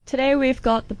Today we've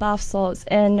got the Bath Salts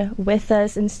in with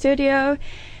us in studio,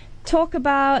 talk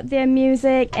about their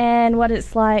music and what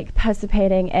it's like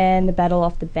participating in the Battle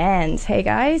of the Bands. Hey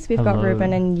guys, we've got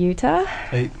Ruben and Yuta.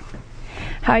 Hey.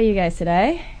 How are you guys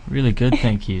today? Really good,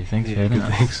 thank you. Thanks for having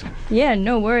us. Thanks. Yeah,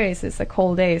 no worries. It's a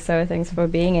cold day, so thanks for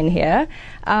being in here.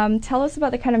 Tell us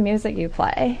about the kind of music you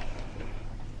play.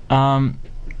 I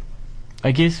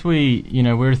guess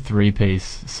we're a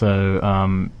three-piece,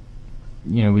 so,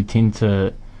 we tend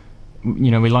to,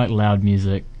 we like loud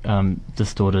music,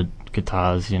 distorted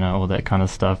guitars, all that kind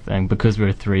of stuff, and because we're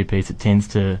a three-piece, it tends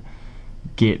to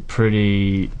get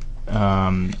pretty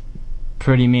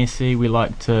messy. We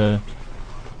like to,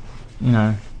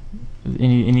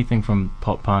 anything from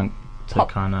pop punk to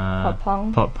kind of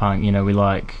pop punk. We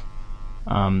like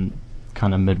kind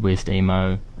of Midwest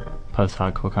emo,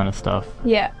 post-hardcore kind of stuff.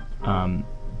 Yeah. And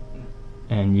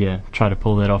try to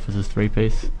pull that off as a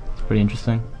three-piece. It's pretty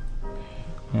interesting.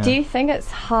 Yeah. Do you think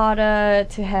it's harder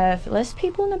to have less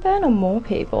people in a band or more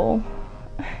people?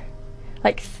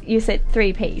 Like you said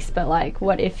three-piece, but like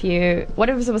what if it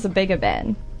was a bigger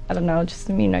band? I don't know, just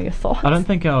let me know your thoughts. I don't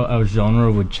think our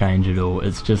genre would change at all.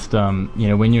 It's just,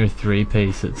 when you're a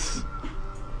three-piece, it's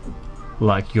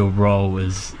like your role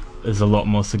is a lot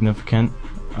more significant.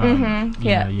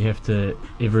 You have to,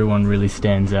 everyone really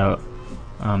stands out.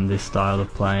 Their style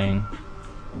of playing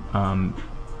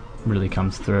really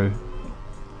comes through.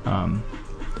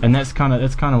 And that's kind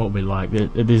of what we like.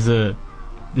 There's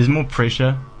more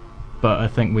pressure, but I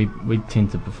think we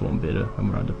tend to perform better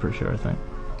when we're under pressure, I think,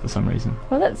 for some reason.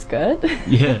 Well, that's good.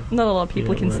 Yeah. Not a lot of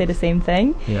people can say the same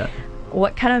thing. Yeah.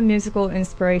 What kind of musical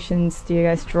inspirations do you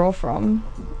guys draw from?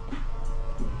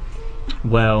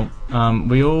 Well,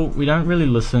 we don't really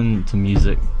listen to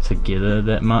music together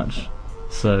that much,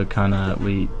 so kind of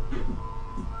we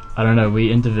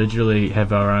individually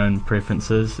have our own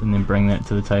preferences and then bring that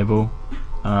to the table.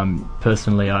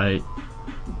 Personally,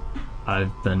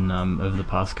 I've been over the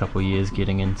past couple of years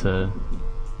getting into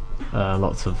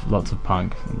lots of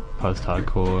punk, and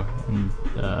post-hardcore, and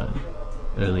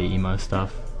early emo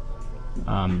stuff.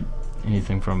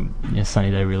 Anything from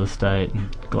Sunny Day Real Estate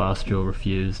and Glassjaw,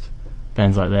 Refused,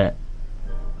 bands like that.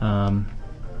 Don't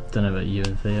know about you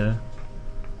and Theo.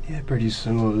 Yeah, pretty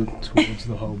similar towards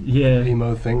the whole Yeah.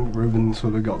 emo thing. Ruben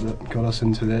sort of got us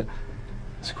into that.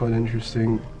 It's quite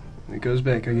interesting. It goes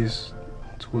back, I guess,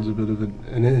 towards a bit of an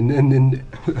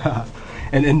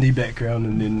indie background,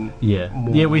 and then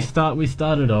we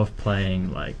started off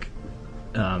playing like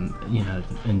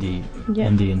indie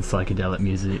and psychedelic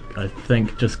music. I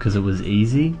think just because it was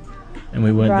easy, and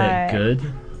we weren't that good.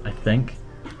 I think,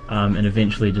 and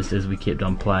eventually, just as we kept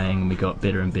on playing and we got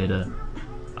better and better,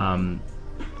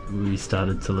 we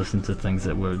started to listen to things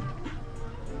that were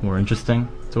more interesting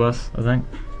to us, I think.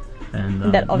 And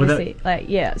that obviously,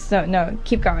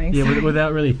 keep going. Yeah,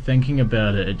 without really thinking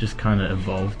about it, it just kind of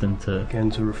evolved into... Began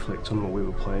to reflect on what we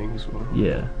were playing as well.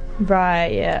 Yeah.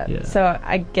 Right, yeah. So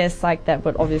I guess like that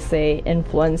would obviously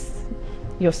influence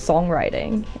your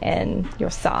songwriting and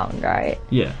your sound, right?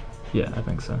 Yeah, I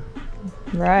think so.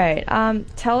 Right.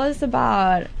 Tell us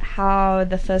about how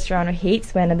the first round of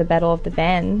heats went in the Battle of the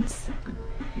Bands.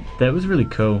 That was really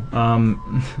cool. I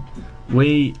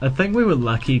think we were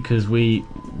lucky because we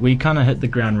kind of hit the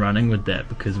ground running with that,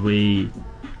 because we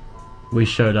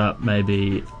showed up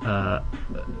maybe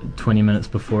 20 minutes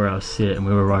before our set, and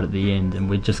we were right at the end, and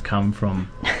we'd just come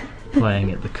from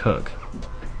playing at the Cook.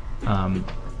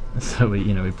 So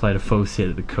we played a full set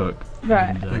at the Cook. Right.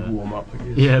 And, big warm up, I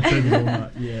guess. Yeah, big warm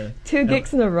up. Yeah. 2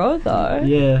 gigs in a row though.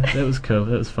 Yeah, that was cool.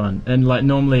 That was fun. And like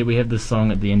normally we have this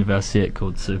song at the end of our set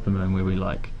called Supermoon, where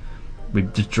we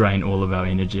just drain all of our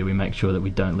energy. We make sure that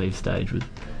we don't leave stage with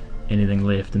anything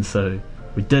left, and so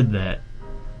we did that,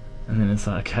 and then it's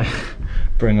like, okay,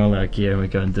 bring all our gear and we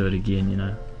go and do it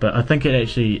again, But I think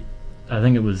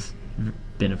it was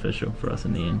beneficial for us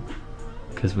in the end,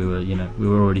 because we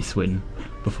were already sweating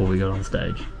before we got on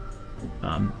stage,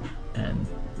 and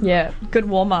good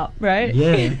warm up, right?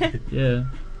 Yeah.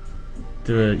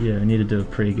 We need to do a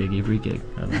pre-gig every gig,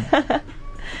 I think.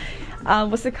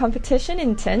 Was the competition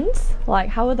intense? Like,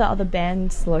 how were the other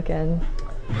bands looking?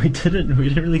 We didn't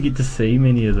really get to see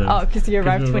many of them. Oh, because you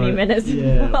arrived 20 minutes.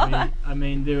 Yeah, I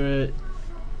mean, there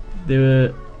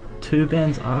were 2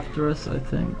 bands after us, I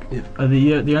think. Yeah.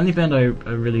 The only band I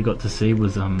really got to see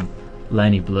was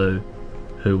Laney Blue,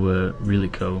 who were really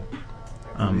cool.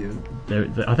 I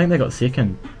think they got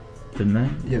second, didn't they?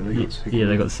 Yeah, they got second. Yeah,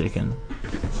 they got second.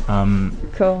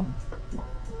 Cool.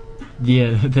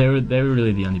 Yeah, they were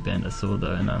really the only band I saw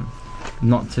though, and I'm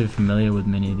not too familiar with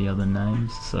many of the other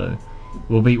names, so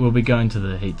we'll be going to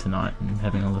the heat tonight and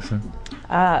having a listen.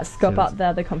 Scope out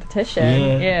the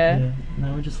competition. Yeah.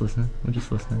 No, we're just listening.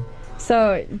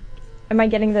 So, am I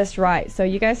getting this right? So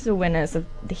you guys are the winners of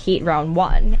the Heat Round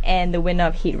 1, and the winner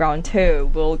of Heat Round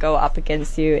 2 will go up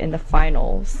against you in the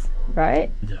finals,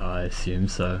 right? Yeah, I assume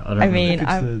so. I don't I know. mean,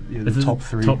 I think it's the top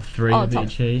three. Top three Oh, of top-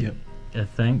 each heat, Yep. I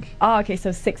think. Oh, okay,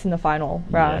 so 6 in the final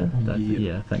round.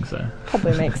 Yeah, I think so.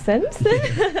 Probably makes sense.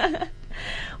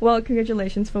 Well,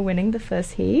 congratulations for winning the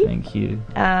first heat. Thank you.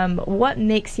 What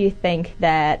makes you think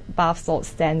that Bath Salt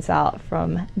stands out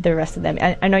from the rest of them?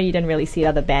 I know you didn't really see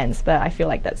other bands, but I feel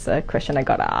like that's a question I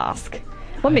gotta ask.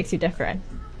 What makes you different?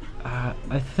 I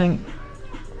think,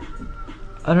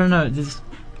 I don't know.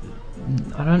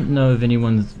 I don't know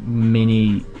if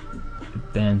many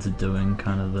bands are doing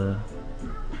kind of the.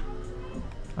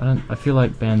 I feel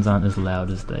like bands aren't as loud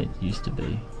as they used to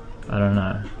be. I don't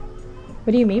know.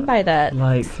 What do you mean by that?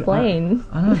 Like, Explain.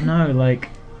 I don't know. Like,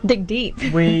 Dig deep.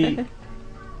 we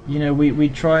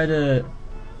try to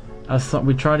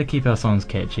keep our songs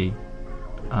catchy,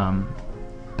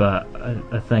 but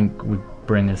I think we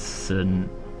bring a certain,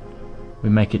 we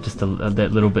make it just that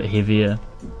little bit heavier,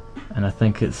 and I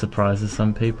think it surprises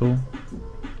some people.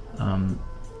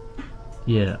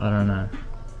 Yeah, I don't know,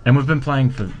 and we've been playing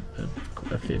for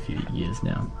a fair few years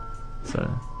now, so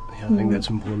Yeah, I think that's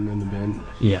important in the band.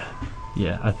 yeah,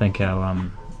 I think our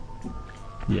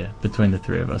between the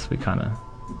three of us, we kind of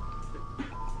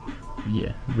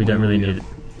we don't really need it.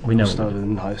 We know. We started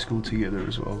in high school together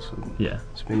as well, so Yeah.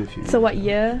 it's been a few. So what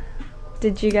year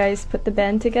did you guys put the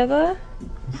band together?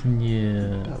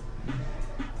 Yeah.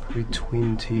 Probably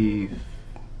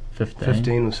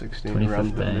 2015 or 16,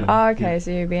 around 2015. there. Oh, okay, so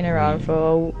you've been around for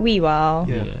a wee while.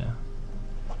 Yeah.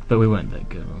 But we weren't that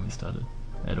good when we started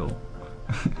at all.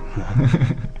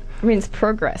 I mean, it's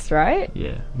progress, right?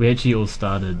 Yeah. We actually all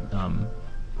started on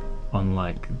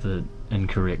like the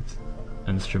incorrect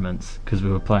instruments because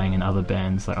we were playing in other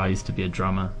bands. Like I used to be a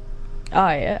drummer, Oh,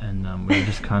 yeah. and we were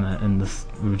just kind of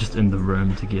we were just in the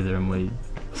room together and we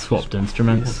swapped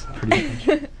instruments. Yeah, pretty much.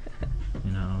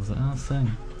 You know, I was like, I'll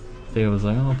sing. Theo was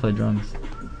like, I'll play drums.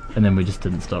 And then we just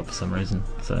didn't stop for some reason.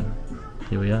 So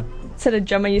here we are. So the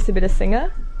drummer used to be the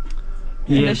singer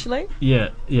initially? Yeah.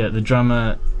 The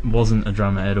drummer wasn't a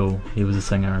drummer at all. He was a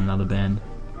singer in another band.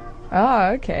 Oh,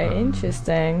 okay, I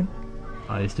interesting.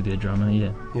 used to be a drummer,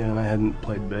 yeah. Yeah, and I hadn't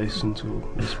played bass until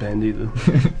this band either.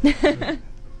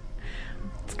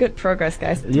 It's good progress,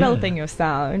 guys. Yeah. Developing your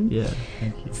sound. Yeah,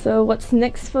 thank you. So what's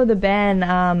next for the band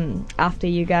after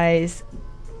you guys,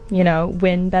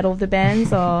 win Battle of the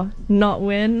Bands or not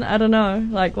win? I don't know.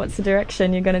 Like, what's the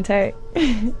direction you're going to take?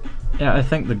 Yeah, I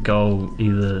think the goal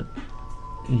either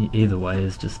way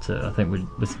is just to, I think we're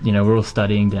all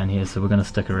studying down here, so we're going to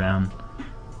stick around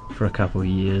for a couple of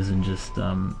years and just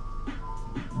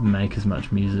make as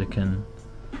much music and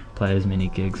play as many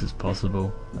gigs as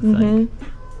possible, I think.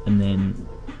 And then,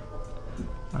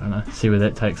 I don't know, see where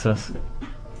that takes us.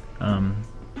 I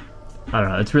don't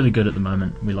know, it's really good at the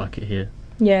moment. We like it here.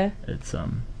 Yeah. It's, I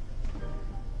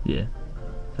think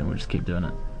we'll just keep doing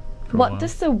it for a What while.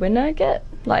 does the winner get?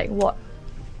 Like, what?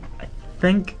 I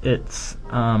think it's,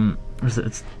 it's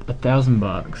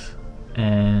 $1,000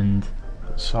 and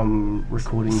Some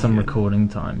recording. some gear. recording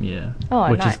time, yeah. Oh,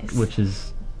 which nice. Which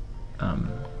is kind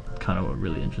of what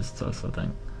really interests us, I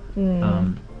think.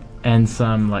 Mm. And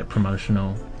some like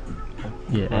promotional,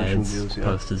 Promotional ads, deals, yeah.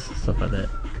 posters, stuff like that,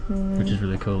 which is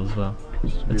really cool as well.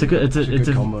 It's a good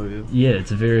combo. Yeah. Yeah, it's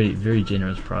a very, very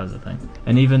generous prize, I think.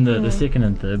 And even the second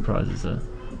and third prizes are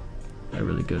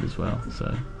really good as well. So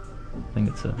I think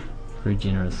it's a very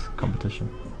generous competition.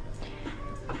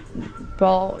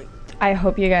 Well, I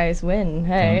hope you guys win,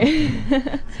 hey?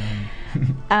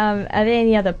 Are there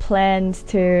any other plans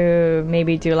to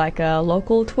maybe do like a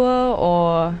local tour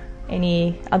or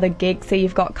any other gigs that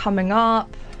you've got coming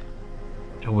up?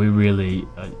 We really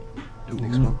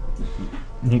Next month.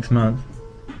 next month.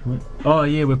 What? Oh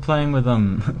yeah, we're playing with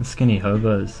Skinny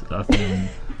Hobos up in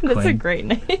That's a great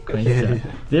name. Queenstown. Yeah.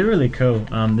 They're really cool.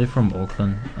 They're from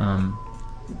Auckland.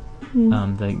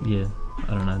 They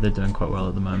I don't know. They're doing quite well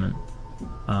at the moment.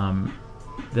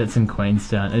 That's in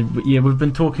Queenstown. We've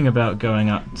been talking about going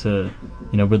up to,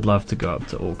 we'd love to go up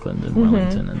to Auckland and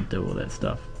Wellington and do all that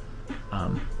stuff.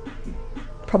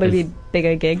 Probably be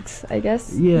bigger gigs, I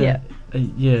guess. Yeah,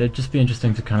 it'd just be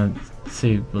interesting to kind of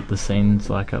see what the scene's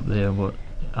like up there, what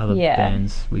other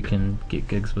bands we can get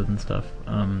gigs with and stuff.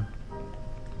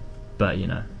 But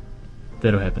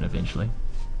that'll happen eventually,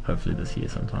 hopefully this year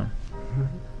sometime.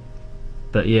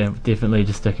 But yeah, definitely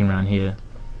just sticking around here.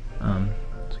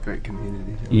 It's a great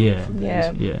community. Yeah.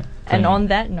 Yeah. Yeah. And on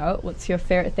that note, what's your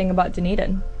favourite thing about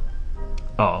Dunedin?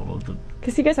 Oh well,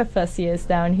 Because you guys are first years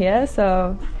down here,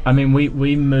 so... I mean,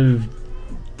 we moved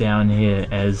down here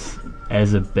as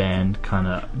a band, kind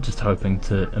of just hoping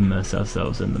to immerse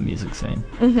ourselves in the music scene.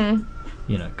 Mm-hmm.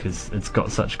 You know, because it's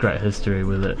got such great history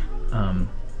with it. And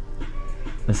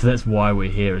so that's why we're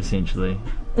here, essentially.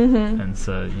 Mm-hmm. And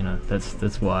so, you know,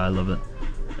 that's why I love it.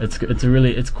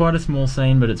 It's quite a small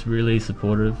scene, but it's really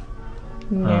supportive.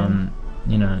 Yeah.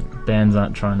 You know, bands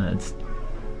aren't trying to.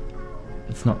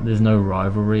 It's not. There's no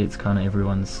rivalry. It's kind of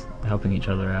everyone's helping each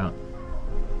other out.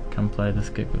 Come play this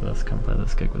gig with us. Come play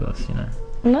this gig with us. You know.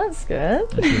 That's good.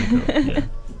 It's really cool.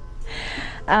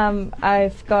 Yeah.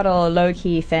 I've got a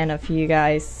low-key fan of you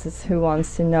guys who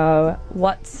wants to know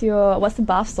what's the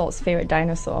Bath Salt's favorite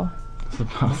dinosaur? It's the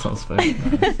Bath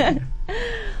favorite.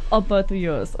 Or both of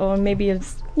yours, or maybe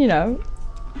it's I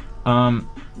don't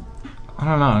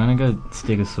know. I'm gonna go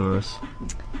Stegosaurus.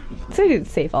 It's a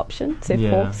safe option.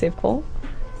 Safe call.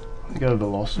 I go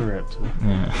Velociraptor.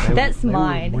 Yeah. That's they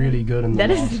mine. were really good in the That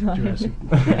last is mine. Jurassic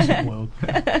World.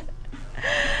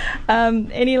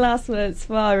 Any last words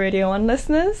for our Radio 1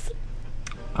 listeners?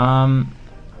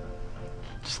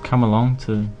 Just come along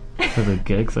to the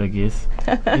gigs, I guess.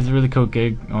 There's a really cool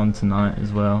gig on tonight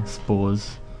as well.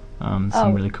 Spores.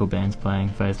 Some really cool bands playing.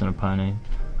 Phased on a Pony.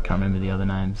 Can't remember the other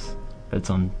names. It's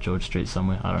on George Street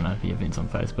somewhere. I don't know if the event's on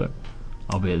Facebook.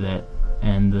 I'll be at that.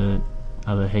 And the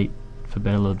other heat for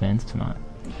Battle of the Bands tonight.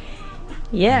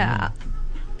 Yeah.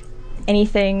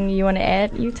 Anything you want to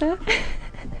add, Yuta?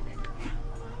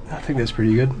 I think that's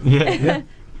pretty good. Yeah.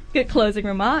 Good closing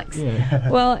remarks. Yeah.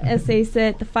 Well, as they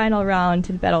said, the final round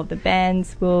to the Battle of the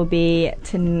Bands will be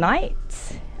tonight.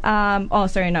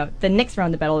 The next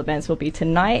round of Battle of the Bands will be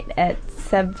tonight at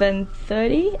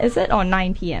 7:30, is it? Or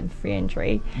 9 p.m, free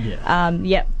entry. Yeah.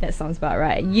 Yep, that sounds about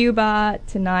right. U-Bar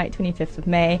tonight, 25th of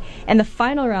May. And the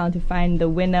final round to find the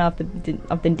winner of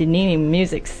the Dunedin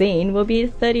music scene will be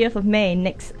 30th of May,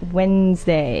 next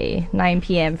Wednesday, 9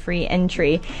 p.m, free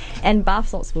entry. And Bath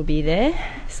Salts will be there,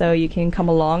 so you can come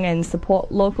along and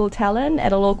support local talent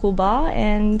at a local bar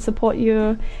and support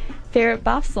your favorite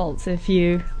Bath Salts if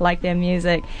you like their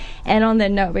music. And on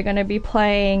that note, we're going to be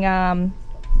playing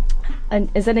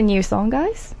is it a new song,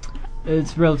 guys?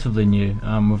 It's relatively new.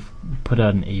 We've put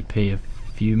out an EP a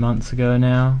few months ago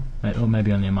now, or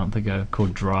maybe only a month ago,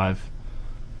 called Drive.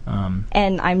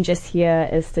 And I'm Just Here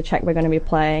is the track we're going to be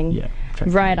playing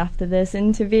right after this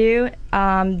interview.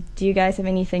 Do you guys have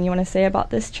anything you want to say about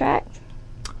this track?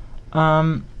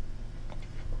 It's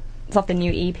off the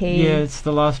new EP. Yeah, it's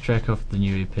the last track off the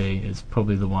new EP. It's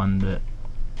probably the one that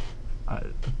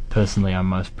I'm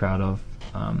most proud of.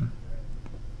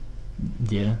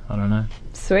 Yeah, I don't know.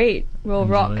 Sweet. We'll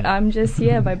Enjoy rock it. I'm Just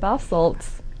Here by Bath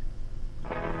Salts.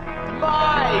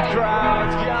 My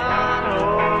crowd's gone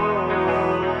home.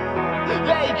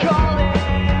 They call